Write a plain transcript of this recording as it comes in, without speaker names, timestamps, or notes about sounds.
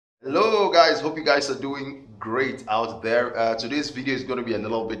Hello guys, hope you guys are doing great out there. Today's video is going to be a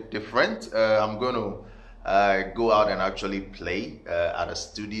little bit different. I'm going to go out and actually play at a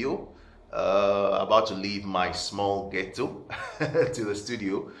studio. About to leave my small ghetto to the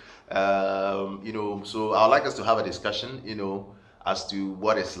studio. So I'd like us to have a discussion, as to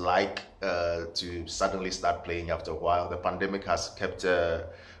what it's like to suddenly start playing after a while. The pandemic has kept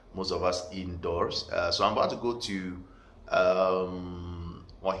most of us indoors. So I'm about to go to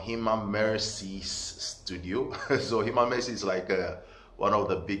Hima Mercy's studio. So Hima Mercy is like one of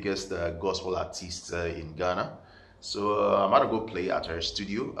the biggest gospel artists in Ghana. So I'm about to go play at her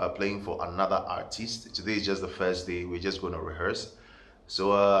studio, playing for another artist. Today is just the first day. We're just going to rehearse.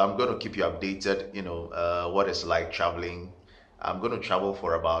 So I'm going to keep you updated, what it's like traveling. I'm going to travel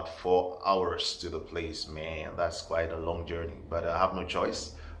for about 4 hours to the place. Man, that's quite a long journey, but I have no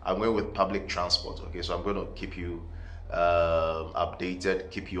choice. I'm going with public transport. Okay, so I'm going to keep you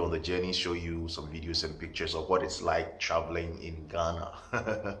updated, keep you on the journey, show you some videos and pictures of what it's like traveling in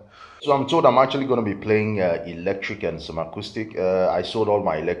Ghana. So I'm told I'm actually going to be playing electric and some acoustic. I sold all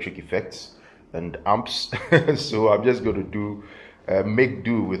my electric effects and amps, so I'm just going to do make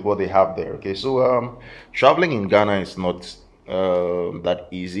do with what they have there. Okay, so traveling in Ghana is not that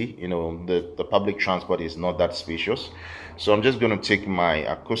easy. The public transport is not that spacious. So I'm just going to take my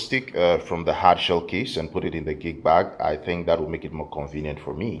acoustic from the hard shell case and put it in the gig bag. I think that will make it more convenient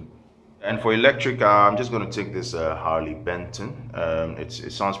for me. And for electric, I'm just going to take this Harley Benton. It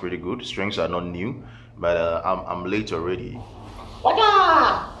sounds pretty good. Strings are not new, but I'm late already. For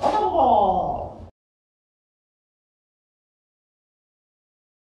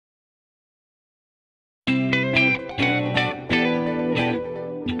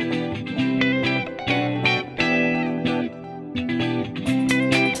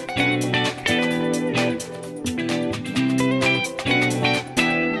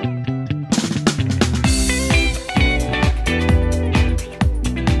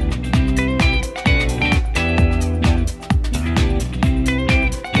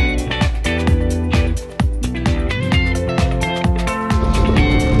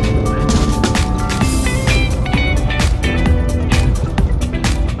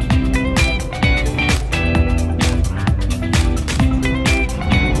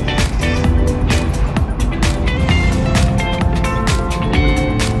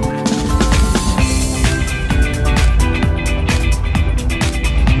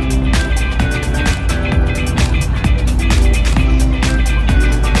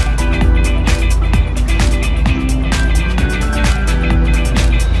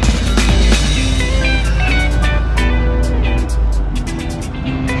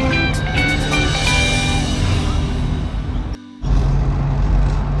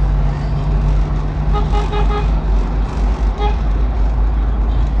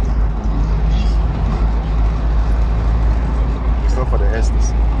the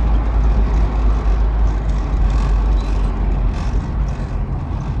Artiste.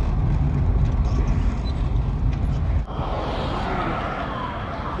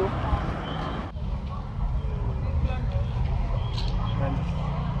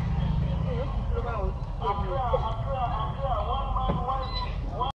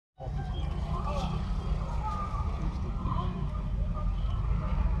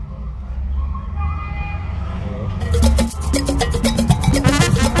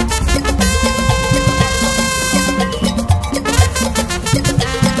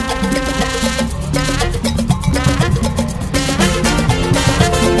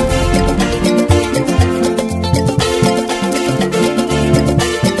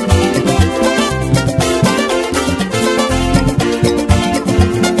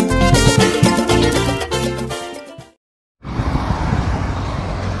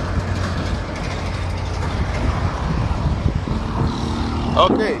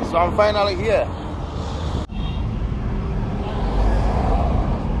 Okay, so I'm finally here.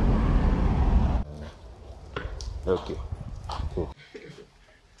 Okay, cool.